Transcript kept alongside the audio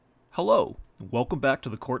Hello, and welcome back to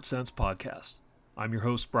the Court Sense podcast. I'm your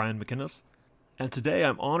host, Brian McInnes, and today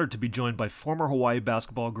I'm honored to be joined by former Hawaii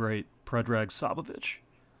basketball great Predrag Savovich.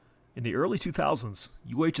 In the early 2000s,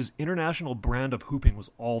 UH's international brand of hooping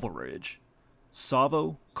was all the rage.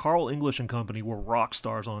 Savo, Carl English and company were rock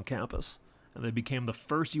stars on campus, and they became the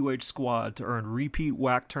first UH squad to earn repeat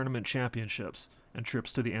WAC tournament championships and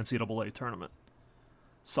trips to the NCAA tournament.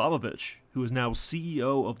 Savovich, who is now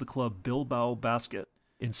CEO of the club Bilbao Basket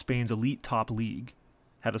in Spain's elite top league,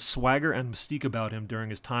 had a swagger and mystique about him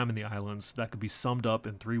during his time in the islands that could be summed up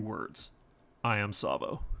in 3 words: I am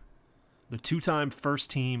Savo. The 2-time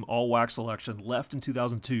first-team All-WAC selection left in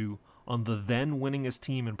 2002 on the then winningest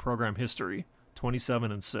team in program history,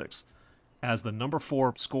 27-6, as the number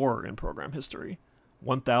 4 scorer in program history,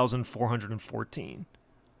 1,414.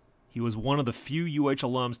 He was one of the few UH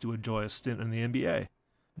alums to enjoy a stint in the NBA.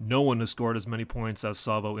 No one has scored as many points as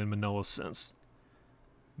Savo in Manoa since.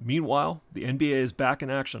 Meanwhile, the NBA is back in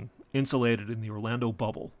action, insulated in the Orlando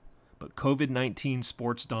bubble, but COVID-19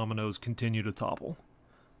 sports dominoes continue to topple.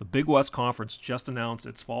 The Big West Conference just announced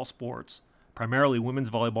its fall sports, primarily women's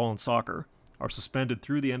volleyball and soccer, are suspended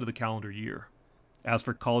through the end of the calendar year. As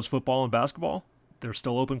for college football and basketball, they're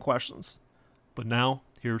still open questions. But now,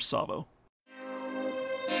 here's Savo.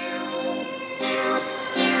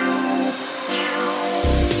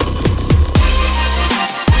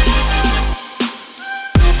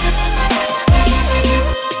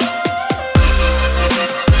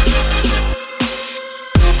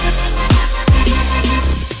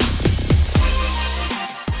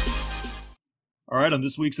 All right, on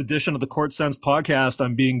this week's edition of the Court Sense podcast,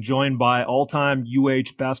 I'm being joined by all-time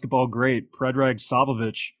UH basketball great Predrag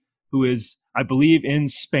Savovich, who is, I believe, in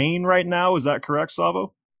Spain right now. Is that correct,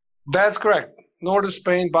 Savo? That's correct. Northern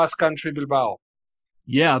Spain, Basque Country, Bilbao.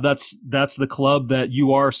 Yeah, that's the club that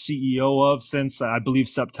you are CEO of since, I believe,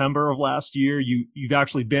 September of last year. You've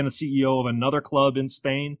actually been a CEO of another club in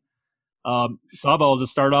Spain. Savo, I'll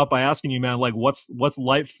just start off by asking you, man, like what's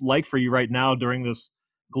life like for you right now during this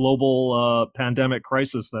global pandemic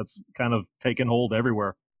crisis that's kind of taken hold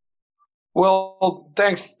everywhere? Well,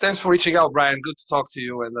 thanks for reaching out, Brian. Good to talk to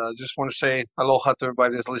you, and just want to say aloha to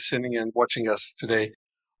everybody that's listening and watching us today.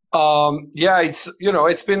 Yeah, it's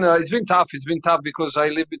been tough. It's been tough because I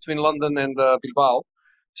live between London and Bilbao,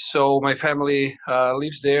 so my family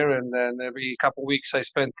lives there, and then every couple of weeks I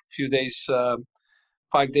spend a few days,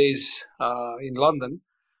 5 days in London.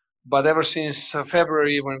 But ever since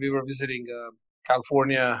February, when we were visiting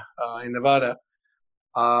California and Nevada,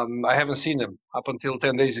 I haven't seen them up until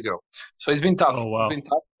 10 days ago. So it's been tough. Oh, wow. It's been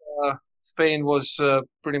tough. Spain was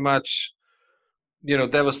pretty much,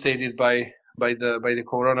 devastated by the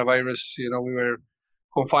coronavirus. We were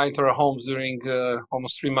confined to our homes during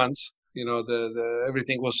almost 3 months. The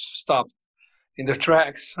everything was stopped in their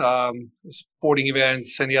tracks. Sporting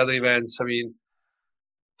events, any other events. I mean,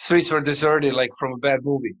 streets were deserted like from a bad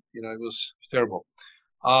movie. It was terrible.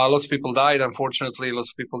 Lots of people died, unfortunately.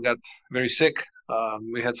 Lots of people got very sick.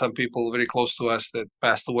 We had some people very close to us that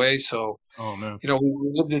passed away. So, Oh, man.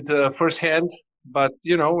 we lived it firsthand. But,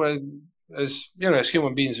 as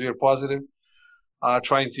human beings, we are positive,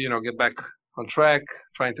 trying to, get back on track,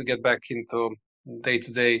 trying to get back into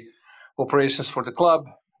day-to-day operations for the club,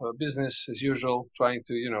 business as usual, trying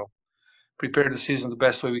to, prepare the season the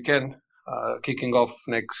best way we can. Kicking off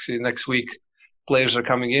next week. Players are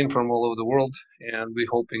coming in from all over the world, and we're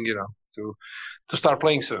hoping, to start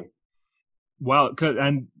playing soon. Wow.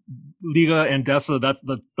 And Liga Endesa, that's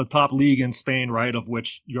the top league in Spain, right, of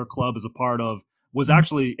which your club is a part of, was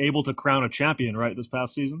actually able to crown a champion, right, this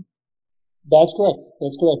past season? That's correct.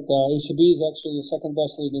 ACB is actually the second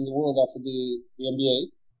best league in the world after the NBA.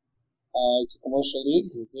 It's a commercial league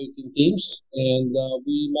with 18 teams, and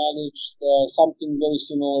we managed something very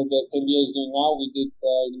similar that NBA is doing now. We did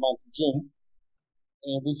in the month of June.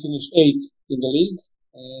 And we finished 8th in the league,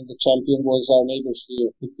 and the champion was our neighbors here,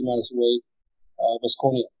 50 miles away,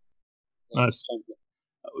 Baskonia. Nice.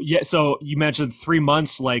 Yeah, so you mentioned 3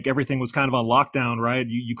 months, like everything was kind of on lockdown, right?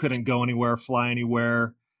 You couldn't go anywhere, fly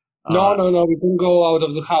anywhere. No, we couldn't go out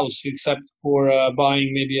of the house except for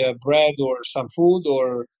buying maybe a bread or some food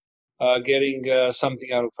or getting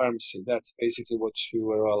something out of pharmacy. That's basically what you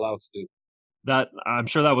were allowed to do. That I'm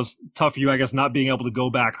sure that was tough for you, I guess, not being able to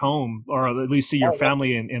go back home or at least see your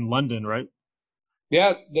family in London, right?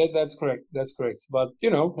 Yeah, that's correct. That's correct. But,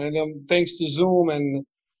 and thanks to Zoom and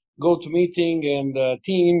GoToMeeting and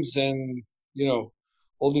Teams and,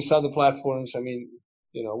 all these other platforms, I mean,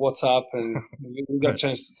 WhatsApp, and we got a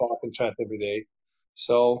chance to talk and chat every day.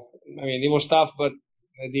 So, I mean, it was tough, but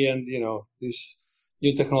at the end, this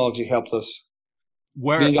new technology helped us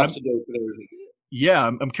being up to date with everything. Yeah,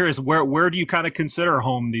 I'm curious. Where do you kind of consider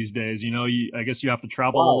home these days? I guess you have to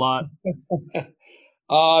travel a Wow.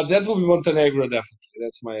 lot. That will be Montenegro,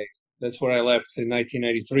 definitely. That's where I left in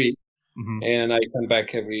 1993, Hmm. and I come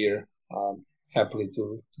back every year, happily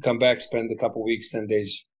to come back, spend a couple weeks, 10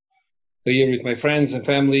 days a year with my friends and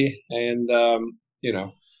family, and you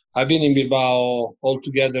know, I've been in Bilbao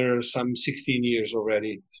altogether some 16 years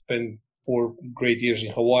already. Spent 4 great years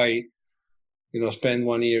in Hawaii. Spent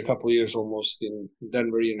 1 year, a couple of years almost in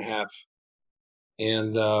Denver, year and a half,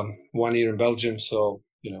 and 1 year in Belgium. So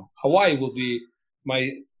Hawaii will be my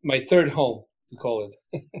my third home to call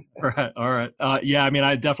it. Right. All right. Yeah. I mean,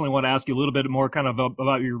 I definitely want to ask you a little bit more kind of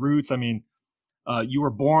about your roots. I mean, you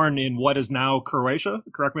were born in what is now Croatia.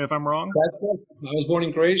 Correct me if I'm wrong. That's it. I was born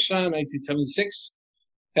in Croatia in 1976.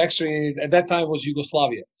 Actually, at that time it was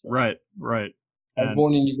Yugoslavia. So Right. Right. I was And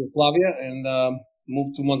born in Yugoslavia and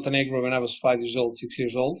moved to Montenegro when I was 5 years old, 6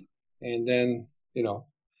 years old, and then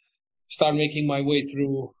start making my way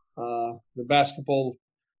through the basketball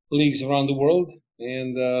leagues around the world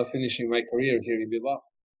and finishing my career here in Bilbao.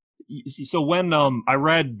 so when I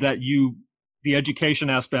read that the education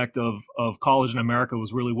aspect of college in America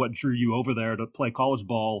was really what drew you over there to play college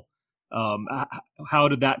ball. How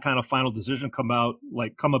did that kind of final decision come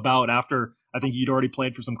about after I think you'd already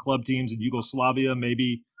played for some club teams in Yugoslavia?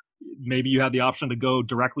 Maybe you had the option to go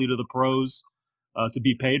directly to the pros to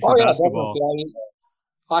be paid for Oh yeah, basketball. definitely.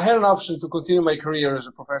 I had an option to continue my career as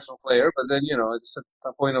a professional player, but then it's at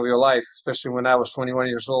a point of your life, especially when I was 21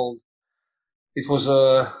 years old. It was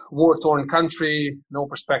a war-torn country, no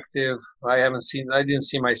perspective. I didn't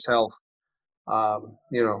see myself, um,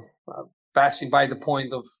 you know, uh, passing by the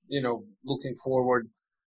point of, looking forward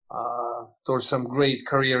towards some great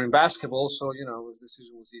career in basketball. So, the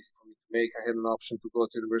decision was easy for me to make. I had an option to go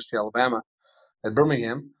to University of Alabama at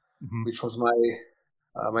Birmingham, Hmm. which was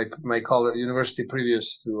my college university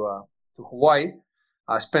previous to Hawaii.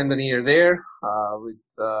 I spent a year there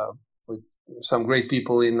with some great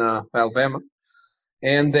people in Alabama.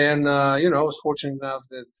 And then, I was fortunate enough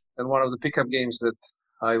that in one of the pickup games that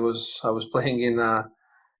I was playing in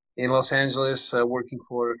Los Angeles, working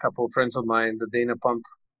for a couple of friends of mine, the Dana Pump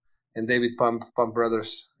and David Pump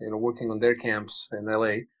brothers, working on their camps in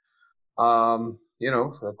LA.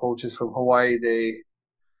 The coaches from Hawaii,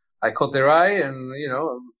 I caught their eye, and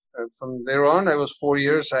from there on, I was 4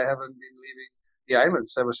 years. I haven't been leaving the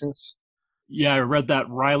islands ever since. Yeah, I read that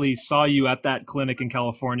Riley saw you at that clinic in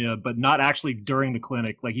California, but not actually during the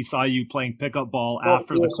clinic. Like he saw you playing pickup ball Oh,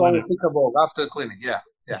 after he the was on the clinic. pickleball after the clinic. Yeah,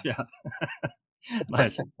 yeah. Yeah,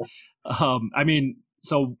 nice. I mean,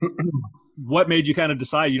 so what made you kind of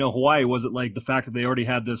decide, Hawaii? Was it like the fact that they already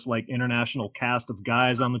had this like international cast of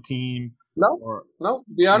guys on the team, No, or no.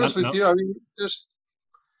 To be honest not? with No. you, I mean, just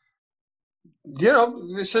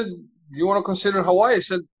they said, "Do you want to consider Hawaii?" I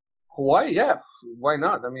said, "Hawaii, yeah. Why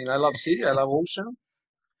not? I mean, I love sea, I love ocean,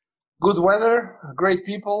 good weather, great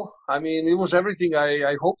people. I mean, it was everything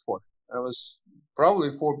I hoped for. I was probably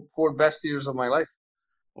four best years of my life.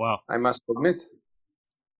 Wow. I must admit.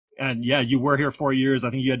 And yeah, you were here 4 years. I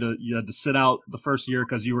think you had to sit out the first year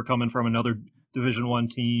because you were coming from another Division I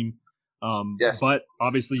team. Yes. But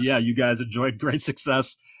obviously, yeah, you guys enjoyed great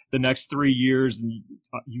success the next 3 years, and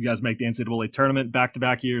you guys make the NCAA tournament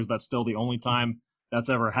back-to-back years. That's still the only time that's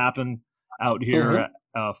ever happened out Hmm. here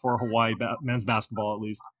for Hawaii men's basketball, at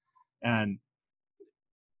least. And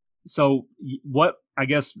so, what I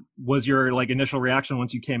guess was your like initial reaction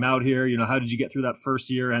once you came out here? How did you get through that first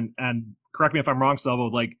year? And correct me if I'm wrong, Salvo.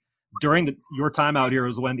 Like during your time out here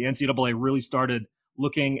was when the NCAA really started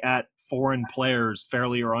looking at foreign players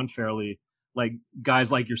fairly or unfairly, like guys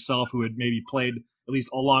like yourself who had maybe played at least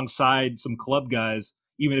alongside some club guys,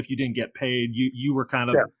 even if you didn't get paid. You were kind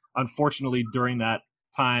of Yeah. unfortunately during that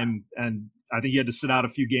time, and I think you had to sit out a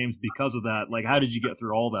few games because of that. Like, how did you get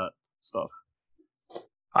through all that stuff?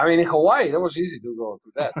 I mean, in Hawaii, that was easy to go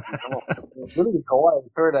through that. I mean, come on. Literally, Hawaii, the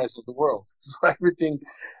paradise of the world. So everything,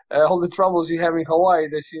 all the troubles you have in Hawaii,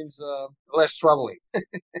 they seems less troubling.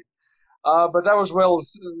 But that was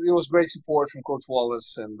it was great support from Coach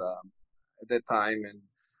Wallace and at that time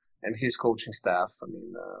and his coaching staff. I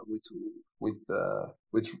mean, with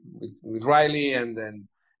with Riley and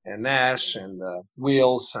Nash and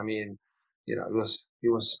Wheels. I mean, it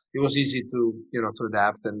was easy to to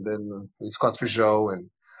adapt. And then with Scott Frigeau and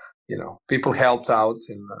people helped out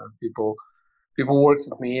and people worked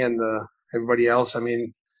with me and everybody else. I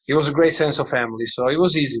mean, it was a great sense of family. So it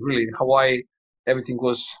was easy, really. In Hawaii, everything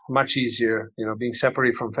was much easier. Being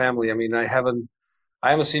separated from family. I mean, I haven't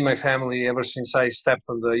seen my family ever since I stepped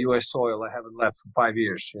on the U.S. soil. I haven't left for 5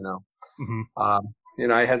 years. Hmm. Um,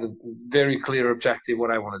 I had a very clear objective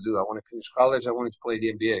what I want to do. I want to finish college. I wanted to play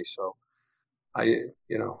the NBA. So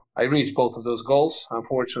I reached both of those goals.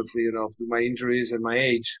 Unfortunately, through my injuries and my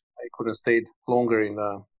age, I couldn't stay longer in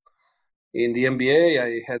the NBA.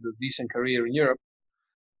 I had a decent career in Europe.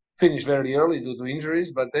 Finished very early due to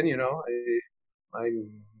injuries, but then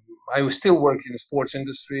I was still working in the sports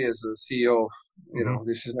industry as a CEO of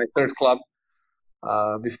this is my third club.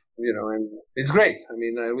 And it's great. I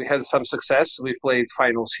mean, we had some success. We played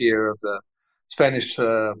finals here of the Spanish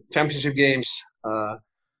championship games.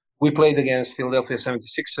 We played against Philadelphia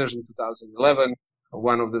 76ers in 2011,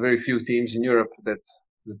 one of the very few teams in Europe that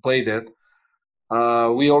played it.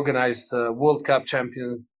 We organized World Cup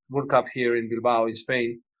here in Bilbao in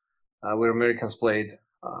Spain, where Americans played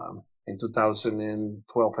in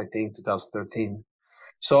 2012, I think, 2013.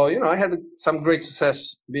 So, I had some great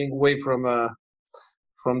success being away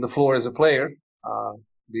from the floor as a player,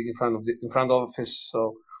 being in front of office.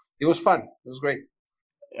 So it was fun. It was great.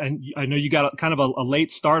 And I know you got kind of a late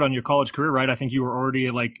start on your college career, right? I think you were already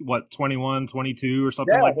at 21, 22 or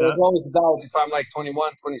something like that? Yeah, there's always a doubt if I'm like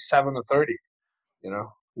 21, 27 or 30,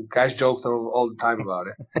 Guys joked all the time about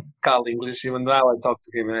it. Carl English, even now I talk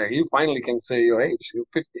to him, you finally can say your age, you're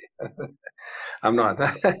 50. I'm not.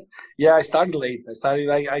 Yeah, I started late.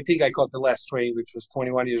 I think I caught the last train, which was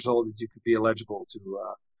 21 years old, that you could be eligible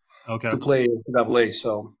to play NCAA.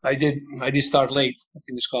 So I did start late. I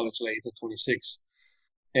finished college late at 26.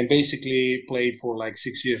 And basically played for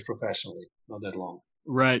 6 years professionally, not that long.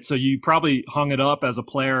 Right. So you probably hung it up as a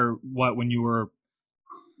player, when you were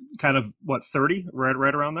kind of, 30,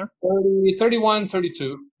 right around there? 30, 31,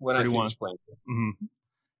 32 when 31. I finished playing. Mm-hmm.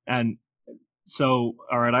 And so,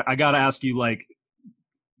 all right, I got to ask you,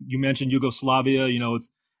 you mentioned Yugoslavia,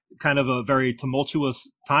 it's kind of a very tumultuous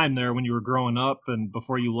time there when you were growing up and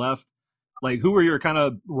before you left. Who were your kind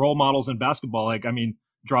of role models in basketball?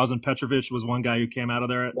 Drazen Petrovic was one guy who came out of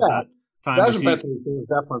there at that time. Drazen Petrovic was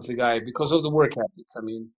definitely a guy because of the work ethic. I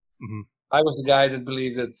mean, I was the guy that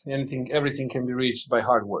believed that everything can be reached by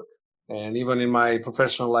hard work. And even in my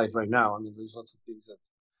professional life right now, I mean, there's lots of things that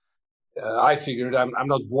I figured I'm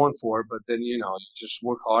not born for, but then, you just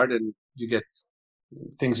work hard and you get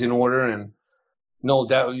things in order and know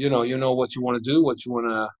that, you know what you want to do, what you want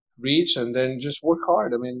to reach, and then just work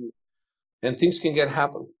hard. I mean, and things can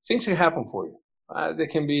happen. Things can happen for you. They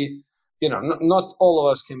can be, not all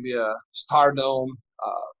of us can be a stardom,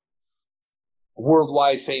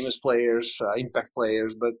 worldwide famous players, impact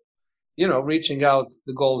players, but, reaching out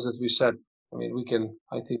the goals that we set. I mean,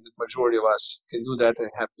 I think the majority of us can do that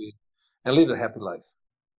and live a happy life.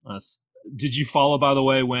 Nice. Did you follow, by the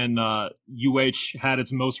way, when UH had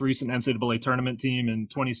its most recent NCAA tournament team in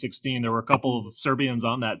 2016? There were a couple of Serbians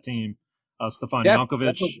on that team, Stefan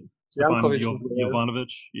Jankovic.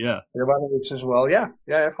 Jovanovic, yeah. Jovanovic as well, yeah.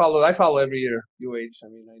 I follow every year UH. I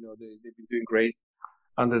mean, I know they've been doing great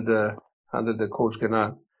under the coach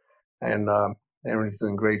Ganat, and Aaron's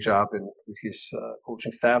doing a great job with his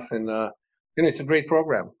coaching staff, and it's a great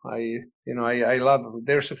program. I love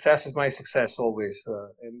their success is my success always,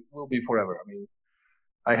 and will be forever. I mean,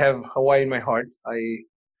 I have Hawaii in my heart.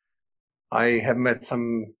 I have met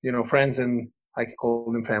some friends, and I can call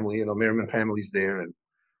them family. Merriman family's there, and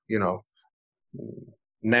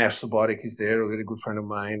Nash Subotic is there, a really good friend of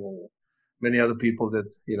mine, and many other people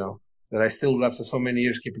that I still, after so many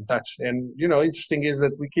years, keep in touch. And interesting is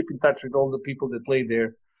that we keep in touch with all the people that played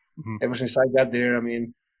there ever since I got there. I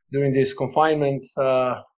mean, during this confinement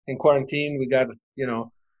in quarantine, we got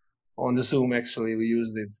on the Zoom. Actually, we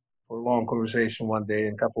used it for a long conversation one day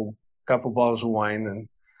and couple bottles of wine, and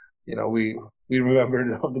we remembered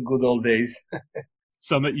the good old days.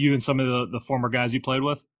 You and some of the former guys you played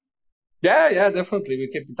with? Yeah, definitely.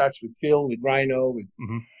 We kept in touch with Phil, with Rhino, with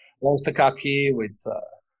Lance Takaki, with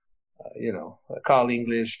Carl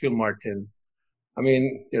English, Phil Martin. I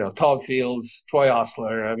mean, Todd Fields, Troy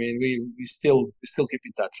Osler. I mean, we still keep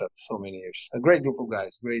in touch after so many years. A great group of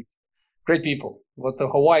guys, great people. What the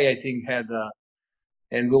Hawaii, I think, had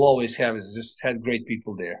and will always have is just had great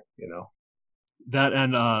people there. That,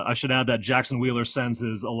 and I should add that Jackson Wheeler sends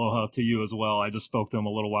his aloha to you as well. I just spoke to him a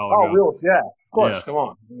little while ago. Oh, Wills, yeah, of course. Yeah.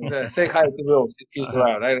 Come on, say hi to Wills if he's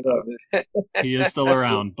around. I don't know. He is still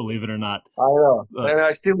around, believe it or not. I know, and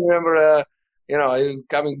I still remember,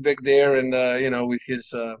 coming back there and with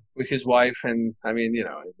his wife, and I mean,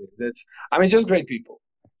 just great people,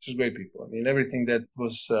 I mean, everything that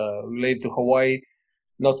was related to Hawaii,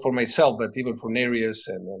 not for myself, but even for Nereus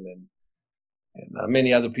and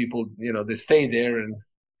many other people, they stay there and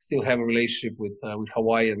still have a relationship with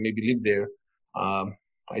Hawaii and maybe live there.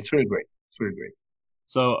 It's really great. It's really great.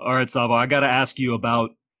 So, all right, Savo, I got to ask you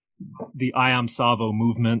about the I Am Savo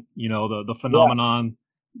movement, the phenomenon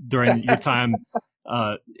during your time.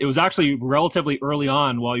 It was actually relatively early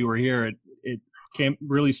on while you were here. It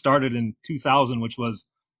really started in 2000, which was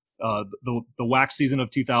the WAC season of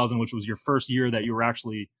 2000, which was your first year that you were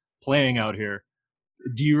actually playing out here.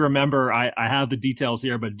 Do you remember, I have the details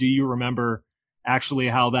here, but do you remember actually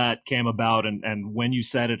how that came about and when you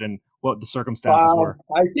said it and what the circumstances were?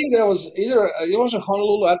 I think there was it was a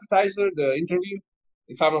Honolulu Advertiser, the interview,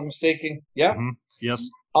 if I'm not mistaken. Yeah. Mm-hmm. Yes.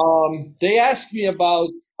 They asked me about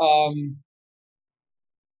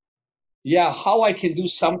how I can do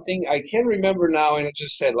something. I can't remember now, and I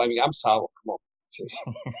just said, I'm Savo. Come on.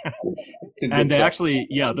 And they actually,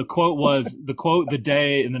 the quote the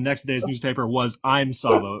day in the next day's newspaper was "I'm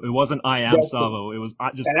Savo." It wasn't "I am Savo." It was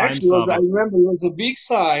just "I'm Savo." I remember it was a big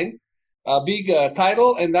sign, a big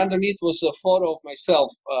title, and underneath was a photo of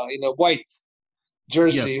myself in a white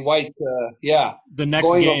jersey, white, The next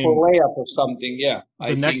going game, for a layup or something. Yeah.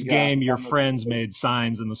 The next game, your friends made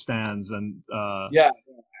signs in the stands, and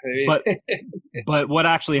but what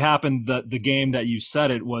actually happened the game that you said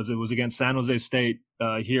it was against San Jose State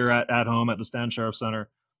here at home at the Stan Sheriff Center,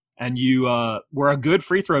 and you were a good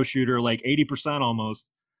free throw shooter, like 80%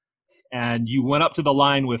 almost, and you went up to the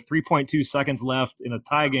line with 3.2 seconds left in a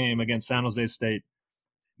tie game against San Jose State,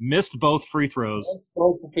 missed both free throws.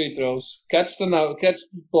 Catch the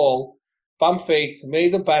ball, pump faked,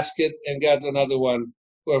 made the basket, and got another one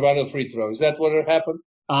or another free throw. Is that what happened?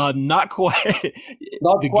 Not quite.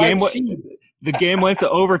 The game went to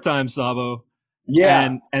overtime, Savo.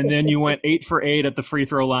 Yeah. And then you went 8 for 8 at the free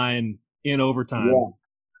throw line in overtime. Yeah.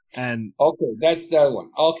 And okay, that's that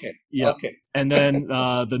one. Okay. Yeah. Okay. And then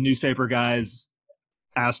the newspaper guys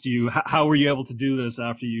asked you, how were you able to do this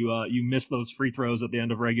after you missed those free throws at the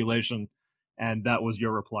end of regulation? And that was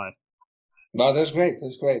your reply. No, that's great.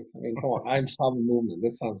 That's great. I mean, come on. I'm Savo movement.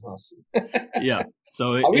 That sounds awesome. Yeah.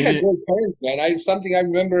 So we had great fans, man. Something I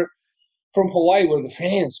remember from Hawaii were the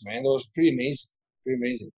fans, man. It was pretty amazing. Pretty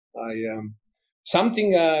amazing. Something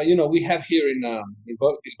we have here in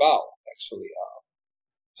Bilbao, actually.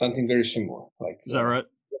 Something very similar. Is that right?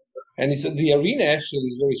 And the arena actually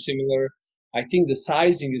is very similar. I think the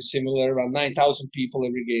sizing is similar, around 9,000 people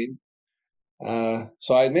every game.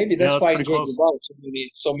 So maybe that's why I enjoyed Bilbao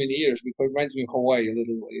so many years, because it reminds me of Hawaii a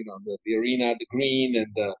little. The arena, the green, and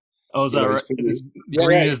the. Oh, is that right?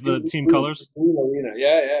 Green is the team colors. Green arena,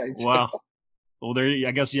 yeah. Wow. Well,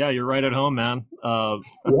 I guess you're right at home, man. Surfing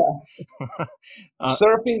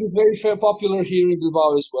is very popular here in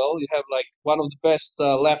Bilbao as well. You have one of the best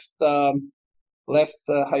left how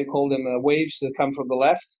you call them, waves that come from the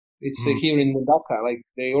left. It's here in Mundaka.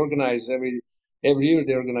 They organize every year.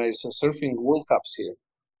 They organize surfing World Cups here.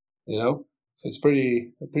 So it's a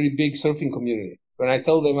pretty big surfing community. When I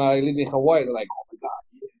tell them I live in Hawaii, they're like, "Oh my God,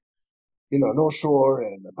 North Shore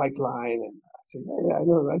and the Pipeline." And I say, "Yeah, I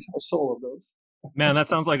know. I saw all of those." Man, that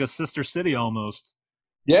sounds like a sister city almost.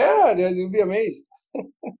 Yeah, you'd be amazed.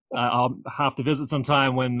 I'll have to visit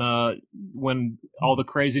sometime when all the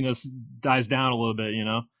craziness dies down a little bit,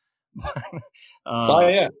 yeah.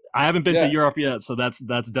 I haven't been to Europe yet, so that's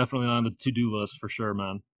definitely on the to-do list for sure,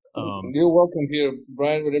 man. You're welcome here,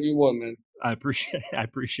 Brian. Whatever you want, man. I appreciate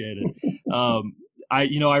it.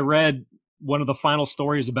 I read one of the final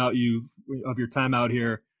stories about you of your time out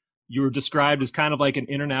here. You were described as kind of like an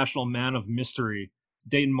international man of mystery.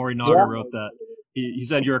 Dayton Morinaga wrote that. He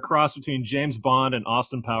said you're a cross between James Bond and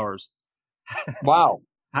Austin Powers. Wow.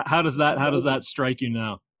 How does that strike you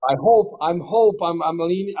now? I'm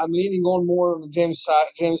leaning on more on the James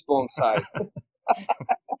Bond side.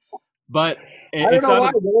 But I don't know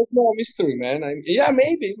why. There was no mystery, man. Maybe a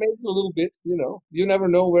little bit. You never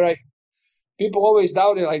know where people always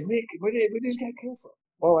doubt it. Like, Nick, where did this guy come from?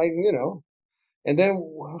 Well, and then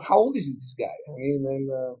how old is this guy? I mean, and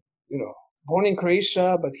born in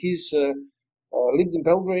Croatia, but he's lived in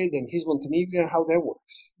Belgrade and he's Montenegrin. How that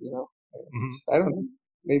works, I don't know.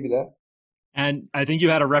 Maybe that. And I think you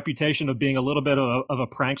had a reputation of being a little bit of a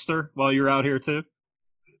prankster while you were out here too.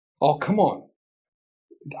 Oh, come on!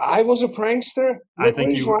 I was a prankster. I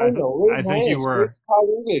think you were. Kyle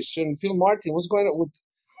English and Phil Martin. What's going on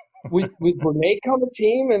with Brunake on the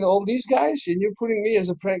team and all these guys? And you're putting me as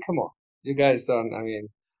a prank? Come on, you guys don't. I mean,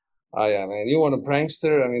 oh yeah, man. You want a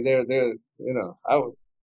prankster? I mean, they're.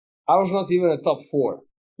 I was not even a top 4.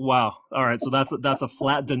 Wow. All right. So that's a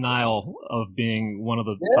flat denial of being one of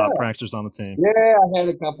the top pranksters on the team. Yeah, I had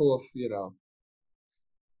a couple of,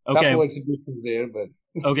 couple exhibitions there, but.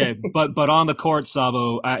 Okay. But on the court,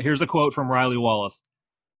 Savo, here's a quote from Riley Wallace.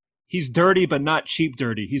 He's dirty, but not cheap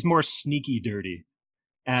dirty. He's more sneaky dirty.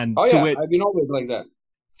 And I've been always like that.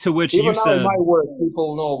 To which Even you now in said, my work,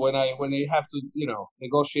 people know when they have to,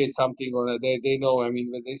 negotiate something, or they know. I mean,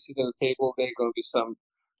 when they sit at the table, they're going to be some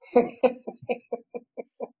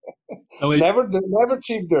so never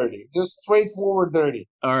cheap dirty, just straightforward dirty.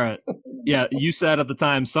 all right. Yeah, you said at the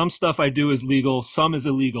time, some stuff I do is legal, some is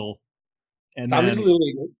illegal. And Some is then,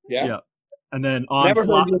 illegal. Yeah. yeah. And then Never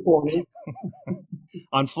heard the opponent.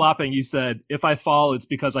 on flopping, you said, if I fall, it's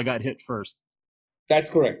because I got hit first. That's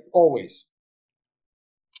correct. Always.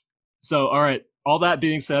 So, all right. All that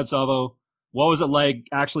being said, Savo, what was it like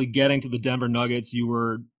actually getting to the Denver Nuggets? You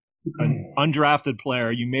were an undrafted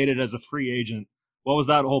player. You made it as a free agent. What was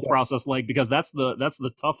that whole Yes. process like? Because that's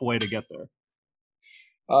the tough way to get there.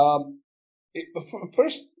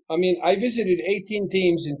 First, I mean, I visited 18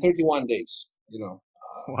 teams in 31 days,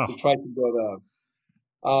 Wow. to try to go there.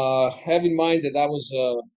 Have in mind that I was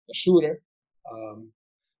a shooter,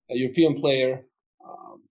 a European player,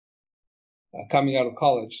 coming out of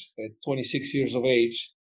college at 26 years of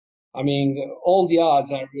age. I mean, all the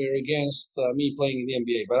odds were against me playing in the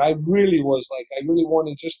NBA, but I really was like, I really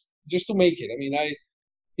wanted just to make it. I mean,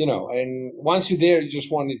 and once you're there, you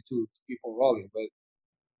just wanted to keep on rolling. But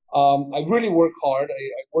I really worked hard.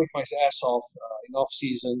 I worked my ass off in off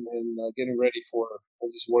season and getting ready for all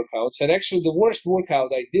these workouts. And actually, the worst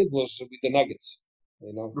workout I did was with the Nuggets.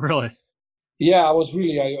 Really? Yeah, I was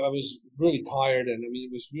really tired, and I mean,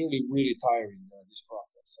 it was really really tiring this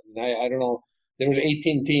process. I mean, I don't know. There were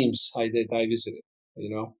 18 teams I visited.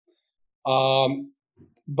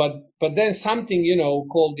 But then something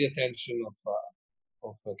called the attention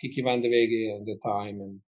of Kiki Van de Wege at the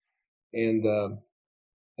time, and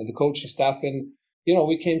the coaching staff, and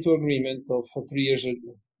we came to agreement of a 3 years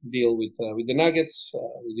deal with the Nuggets,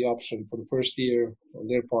 with the option for the first year on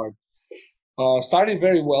their part. Started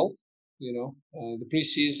very well, the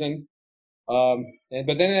preseason,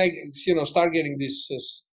 but then I start getting these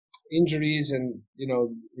injuries, and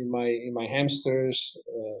in my hamsters,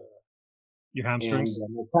 Your hamstrings,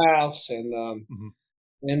 and my calves,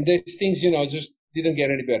 and these things just didn't get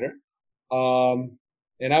any better.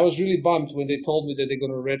 And I was really bummed when they told me that they're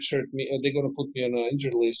going to redshirt me, or they're going to put me on an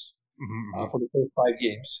injured list for the first 5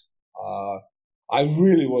 games. I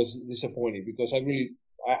really was disappointed because I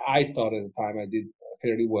thought at the time I did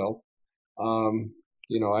fairly well.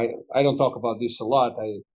 I don't talk about this a lot.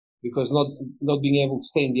 Because not being able to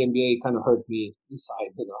stay in the NBA kind of hurt me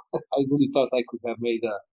inside. I really thought I could have made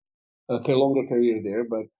a longer career there,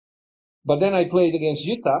 but then I played against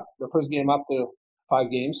Utah, the first game after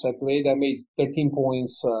 5 games. I made 13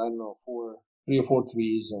 points, I don't know, 3 or 4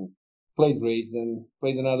 threes, and played great. Then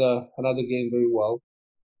played another game very well.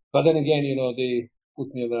 But then again, they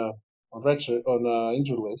put me on an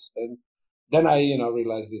injured list, and then I,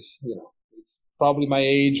 realized this, it's probably my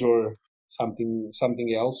age or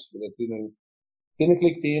something else that didn't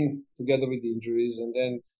click in together with the injuries. And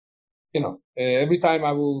then, every time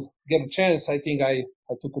I will get a chance, I think I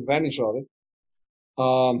took advantage of it.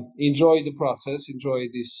 Enjoyed the process, enjoyed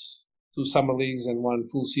these 2 summer leagues and 1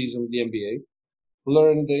 full season with the NBA.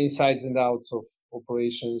 Learned the insides and outs of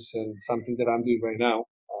operations, and something that I'm doing right now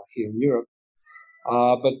here in Europe.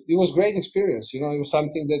 But it was great experience. It was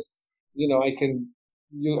something that, I can,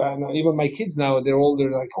 even my kids now, they're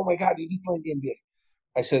older, like, oh my God, you did play in the NBA.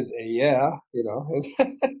 I said, yeah,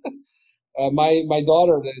 my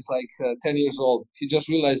daughter that is like 10 years old, she just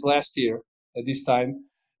realized last year at this time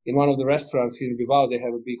in one of the restaurants here in Bilbao, they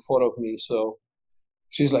have a big photo of me. So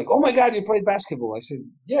she's like, oh my God, you played basketball. I said,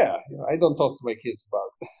 yeah, I don't talk to my kids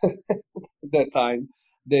about that time.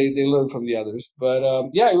 They learn from the others. But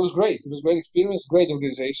yeah, it was great. It was a great experience, great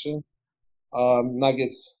organization.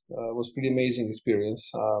 Nuggets was pretty amazing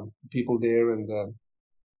experience. People there, and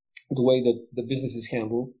the way that the business is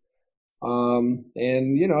handled. And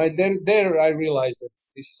there I realized that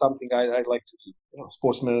this is something I'd like to do.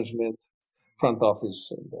 Sports management, front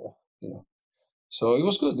office, and so it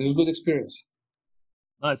was good. It was a good experience.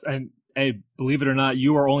 Nice. And hey, believe it or not,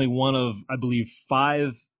 you are only one of, I believe,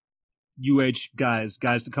 5 guys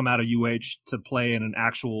to come out of to play in an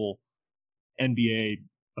actual NBA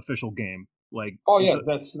official game. Like, oh yeah,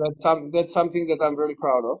 that's something that I'm very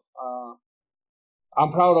proud of.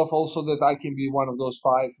 I'm proud of also that I can be one of those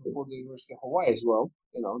 5 for the University of Hawaii as well.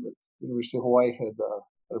 The University of Hawaii had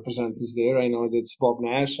representatives there. I know that's Bob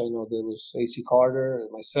Nash. I know there was AC Carter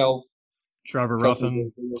and myself, Trevor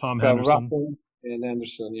Ruffin, Tom Henderson, and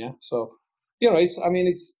Anderson. Yeah, so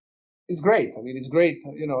it's great. I mean, it's great.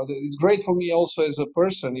 It's great for me also as a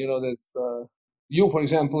person. That you, for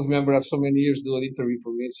example, remember, have so many years do an interview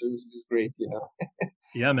for me, so it's great.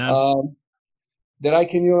 Yeah, man. That I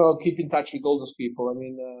can keep in touch with all those people. I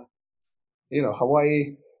mean,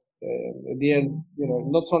 Hawaii at the end,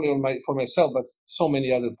 not only for myself, but so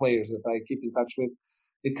many other players that I keep in touch with.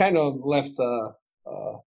 It kind of left a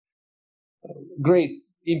great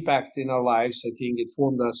impact in our lives. I think it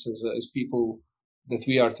formed us as people that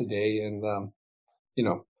we are today. And,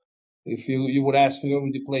 if you would ask me where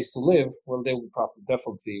would you place to live, well, they would probably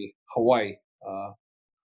definitely Hawaii.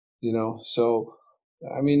 So,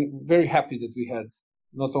 I mean, very happy that we had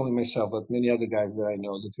not only myself, but many other guys that I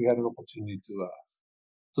know that we had an opportunity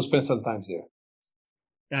to spend some time there.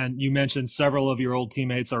 And you mentioned several of your old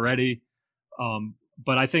teammates already.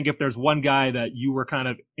 But I think if there's one guy that you were kind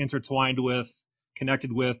of intertwined with,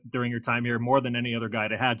 connected with during your time here more than any other guy,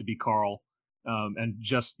 it had to be Carl. And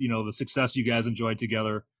just, the success you guys enjoyed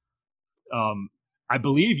together. I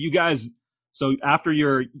believe you guys, so after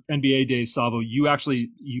your NBA days, Savo, you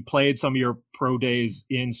played some of your pro days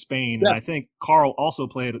in Spain. Yeah. And I think Carl also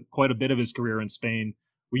played quite a bit of his career in Spain.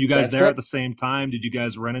 Were you guys there at the same time? Did you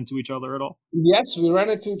guys run into each other at all? Yes, we ran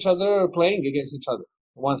into each other playing against each other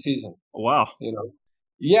one season. Wow.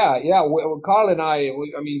 Yeah. Carl and I,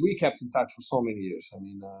 we kept in touch for so many years. I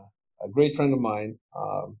mean, a great friend of mine,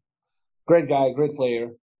 great guy, great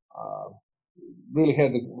player, really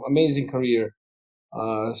had an amazing career,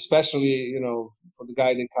 especially, for the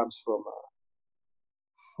guy that comes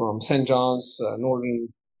from St. John's, Northern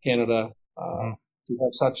Canada, to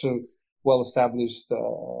have such a well-established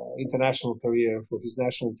international career for his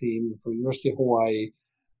national team, for University of Hawaii,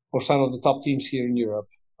 for some of the top teams here in Europe.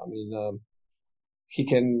 I mean, he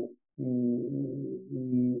can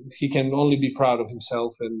only be proud of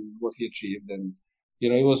himself and what he achieved. And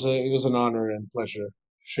it was an honor and pleasure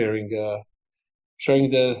sharing the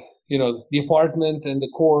the apartment and the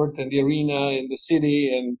court and the arena and the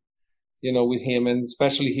city and with him, and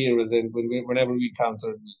especially here. And then whenever we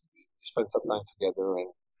encountered, we spent some time together.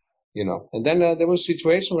 And then there was a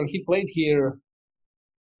situation when he played here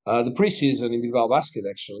the preseason in Bilbao Basket.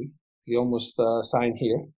 Actually, he almost signed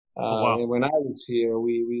here. Wow. And when I was here,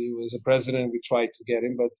 we as a president, we tried to get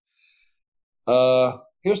him, but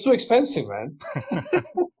he was too expensive, man.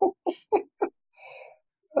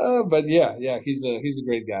 But yeah, he's a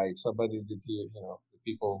great guy. Somebody that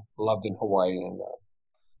people loved in Hawaii, and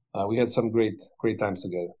we had some great times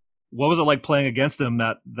together. What was it like playing against him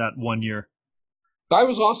that 1 year? That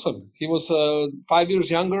was awesome. He was 5 years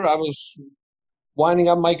younger. I was winding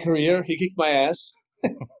up my career. He kicked my ass.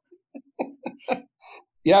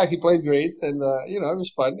 Yeah, he played great, and it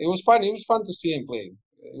was fun. It was fun to see him playing.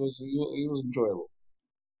 It was enjoyable.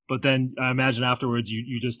 But then I imagine afterwards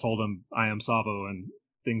you just told him I am Savo, and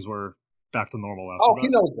things were back to normal after that. He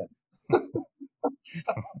knows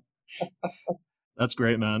that. That's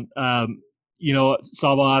great, man.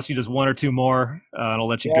 Savo, I'll ask you just one or two more, and I'll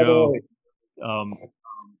let you go.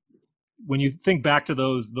 When you think back to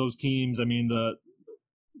those teams, I mean, the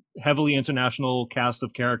heavily international cast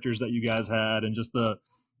of characters that you guys had, and just the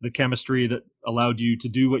chemistry that allowed you to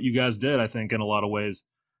do what you guys did, I think, in a lot of ways.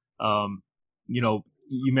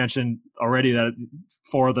 You mentioned already that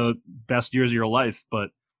 4 of the best years of your life, but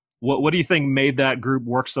what do you think made that group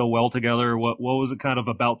work so well together? What was it kind of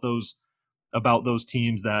about those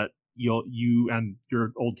teams that you and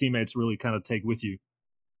your old teammates really kind of take with you?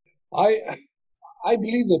 I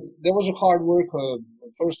believe that there was a hard work,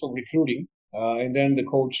 first of recruiting, and then the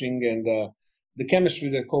coaching and the chemistry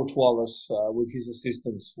that Coach Wallace with his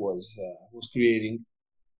assistants was creating.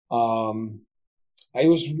 I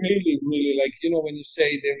was really, really like, when you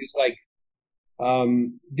say there is like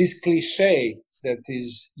this cliche that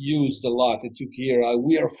is used a lot that you hear,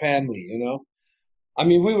 we are family, I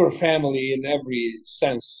mean, we were family in every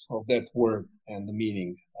sense of that word and the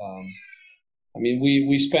meaning. I mean,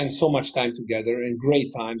 we spent so much time together and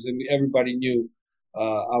great times, and everybody knew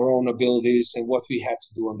our own abilities and what we had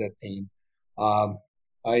to do on that team. I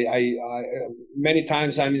many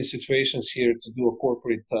times I'm in situations here to do a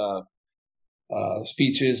corporate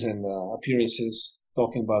speeches and appearances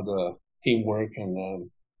talking about the teamwork and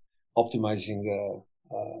optimizing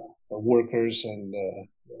workers and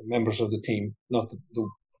members of the team, not the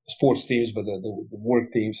sports teams, but the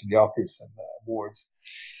work teams, the office and boards.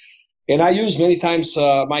 And I use many times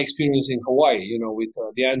my experience in Hawaii, with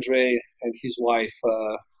DeAndre and his wife,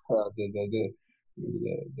 that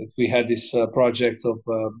we had this project of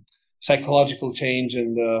psychological change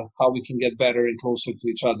and how we can get better and closer to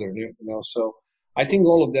each other. So I think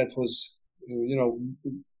all of that was,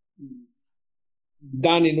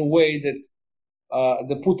 done in a way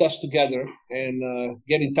that put us together and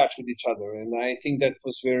get in touch with each other. And I think that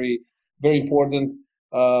was very, very important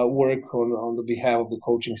work on the behalf of the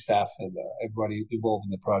coaching staff and everybody involved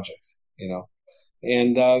in the project.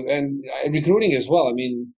 And recruiting as well. I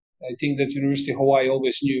mean, I think that University of Hawaii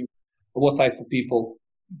always knew what type of people,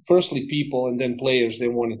 firstly people and then players they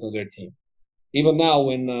wanted on their team. Even now,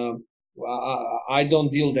 when I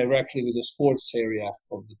don't deal directly with the sports area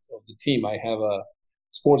of the team, I have a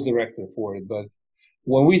sports director for it. But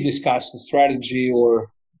when we discuss the strategy or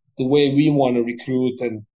the way we want to recruit,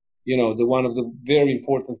 and the one of the very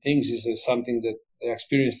important things is something that I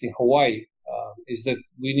experienced in Hawaii is that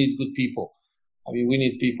we need good people. I mean, we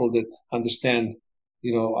need people that understand,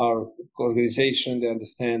 our organization. They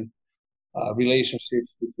understand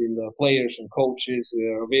relationships between the players and coaches.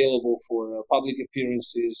 They're available for public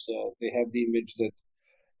appearances. They have the image that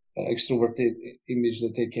extroverted image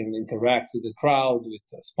that they can interact with the crowd, with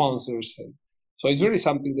sponsors. And so it's really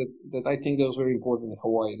something that I think that was very important in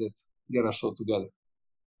Hawaii that get us all together.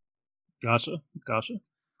 Gotcha.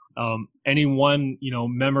 Any one,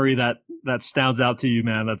 memory that stands out to you,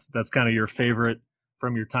 man, that's kind of your favorite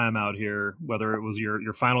from your time out here, whether it was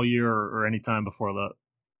your final year or any time before that?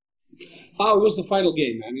 Oh, it was the final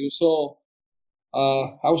game, man. It was so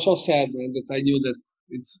I was so sad, man, that I knew that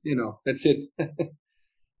it's that's it.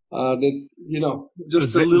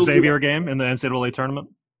 Just a little Xavier game in the NCAA tournament.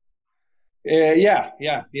 Yeah,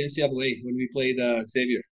 the NCAA when we played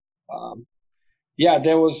Xavier. Yeah,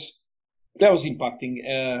 that was impacting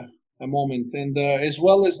a moment, and as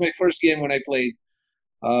well as my first game when I played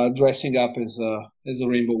dressing up as a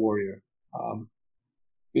Rainbow Warrior,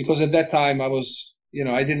 because at that time I was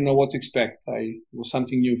I didn't know what to expect. It was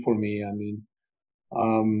something new for me. I mean,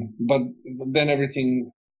 but then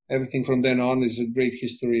everything from then on is a great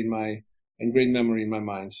history and great memory in my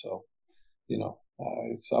mind. So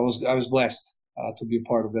I was blessed to be a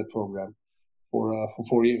part of that program for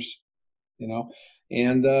 4 years. And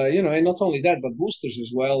and not only that, but boosters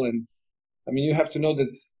as well. And I mean, you have to know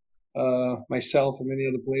that myself and many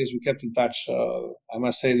other players, we kept in touch. I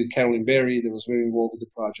must say that Carolyn Berry, that was very involved with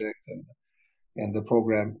the project and the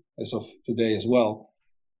program as of today as well.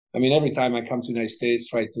 I mean, every time I come to the United States,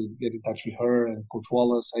 try to get in touch with her and Coach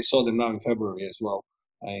Wallace. I saw them now in February as well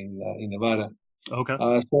in Nevada. Okay.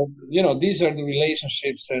 So these are the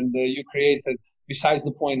relationships, and you created. Besides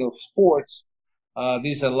the point of sports,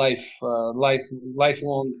 these are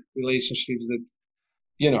lifelong relationships that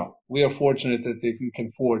we are fortunate that we can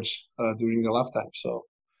forge during a lifetime. So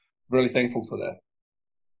really thankful for that.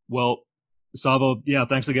 Well, Savo, yeah,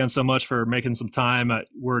 thanks again so much for making some time.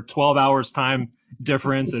 We're 12 hours time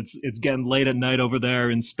difference. It's getting late at night over there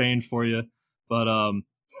in Spain for you, but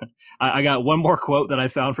I got one more quote that I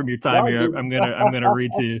found from your time here. I'm gonna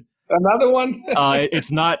read to you. Another one?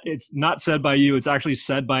 It's not said by you. It's actually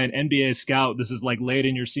said by an NBA scout. This is like late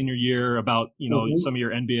in your senior year about some of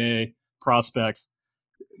your NBA prospects.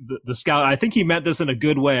 The scout, I think he meant this in a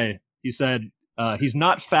good way. He said he's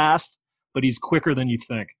not fast, but he's quicker than you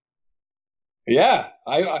think. Yeah,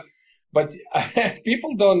 but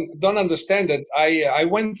people don't understand that I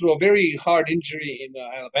went through a very hard injury in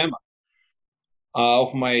Alabama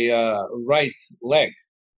of my right leg.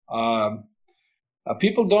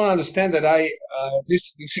 People don't understand that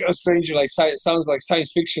this strangely sounds like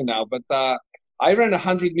science fiction now, but I ran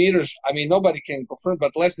 100 meters. I mean, nobody can confirm,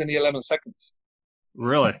 but less than 11 seconds.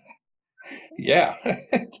 Really? Yeah.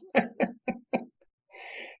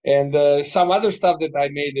 And some other stuff that I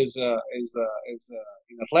made is in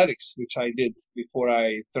athletics, which I did before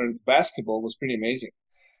I turned to basketball, was pretty amazing.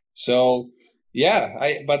 So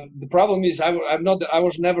yeah, but the problem is I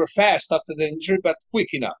was never fast after the injury, but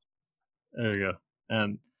quick enough. There you go.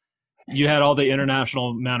 And you had all the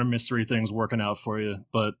international man of mystery things working out for you,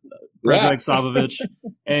 but Predrag Savovich,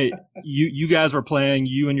 hey, you guys were playing,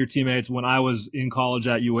 you and your teammates, when I was in college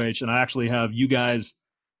at UH, and I actually have you guys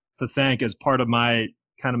to thank as part of my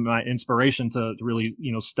inspiration to really,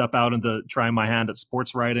 step out into trying my hand at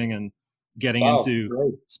sports writing and getting into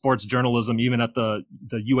sports journalism, even at the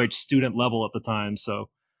UH student level at the time. So,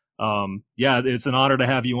 yeah, it's an honor to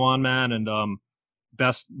have you on, man. And,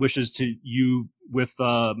 best wishes to you with,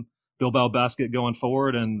 Bilbao Basket going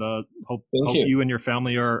forward, and, hope you and your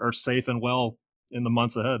family are safe and well in the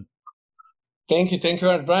months ahead. Thank you,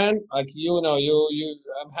 Brian. Like,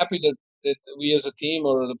 I'm happy that we as a team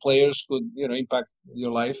or the players could, impact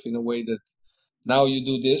your life in a way that now you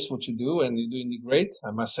do what you do, and you're doing it great,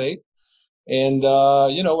 I must say. And,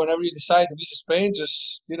 whenever you decide to visit Spain,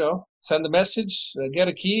 just, send a message, get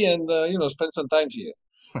a key, and, spend some time here.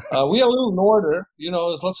 We are a little norther,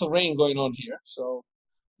 there's lots of rain going on here. So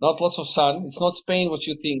not lots of sun. It's not Spain what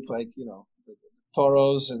you think, like, the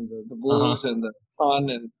Toros and the Blues and the sun,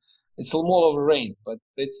 and it's a little more over rain, but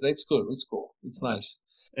it's good. It's cool. It's nice.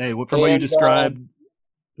 Hey, from what you described,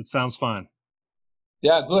 it sounds fine.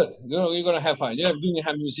 Yeah, good. You're going to have fun. You have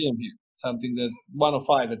Guggenheim Museum here, something that 1 of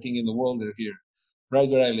 5, I think, in the world are here, right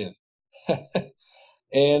where I live.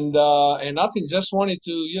 And nothing. Just wanted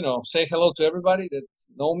to say hello to everybody that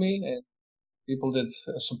know me and people that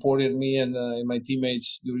supported me and my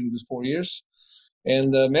teammates during these 4 years,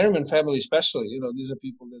 and the Merriman family especially. These are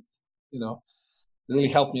people that really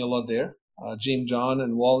helped me a lot there. Jim, John,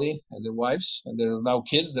 and Wally, and their wives, and they're now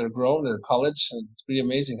kids. They're grown. They're college, and it's pretty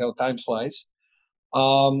amazing how time flies.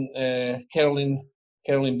 Carolyn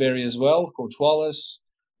Berry as well, Coach Wallace.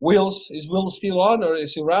 Is Will still on, or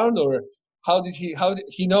is he around, or how did he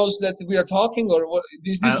knows that we are talking, or what?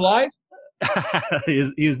 Is this live?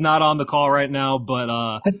 He's not on the call right now, but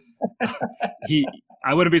I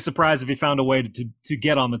wouldn't be surprised if he found a way to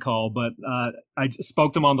get on the call. But I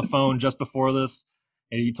spoke to him on the phone just before this,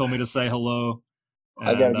 and he told me to say hello.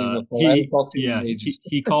 I gotta give him a call. I haven't talked to him in ages.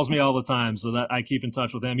 He calls me all the time, so that I keep in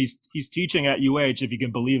touch with him. He's teaching at UH, if you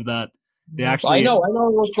can believe that. They actually I know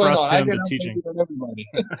what's going on. Him to teaching. Everybody.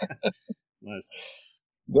 Nice.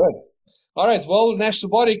 Good. All right. Well, Nash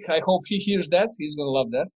Subotic, I hope he hears that. He's gonna love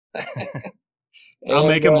that. I'll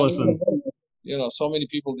make him listen. So many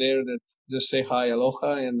people there that just say hi,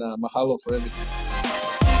 aloha, and mahalo for everything.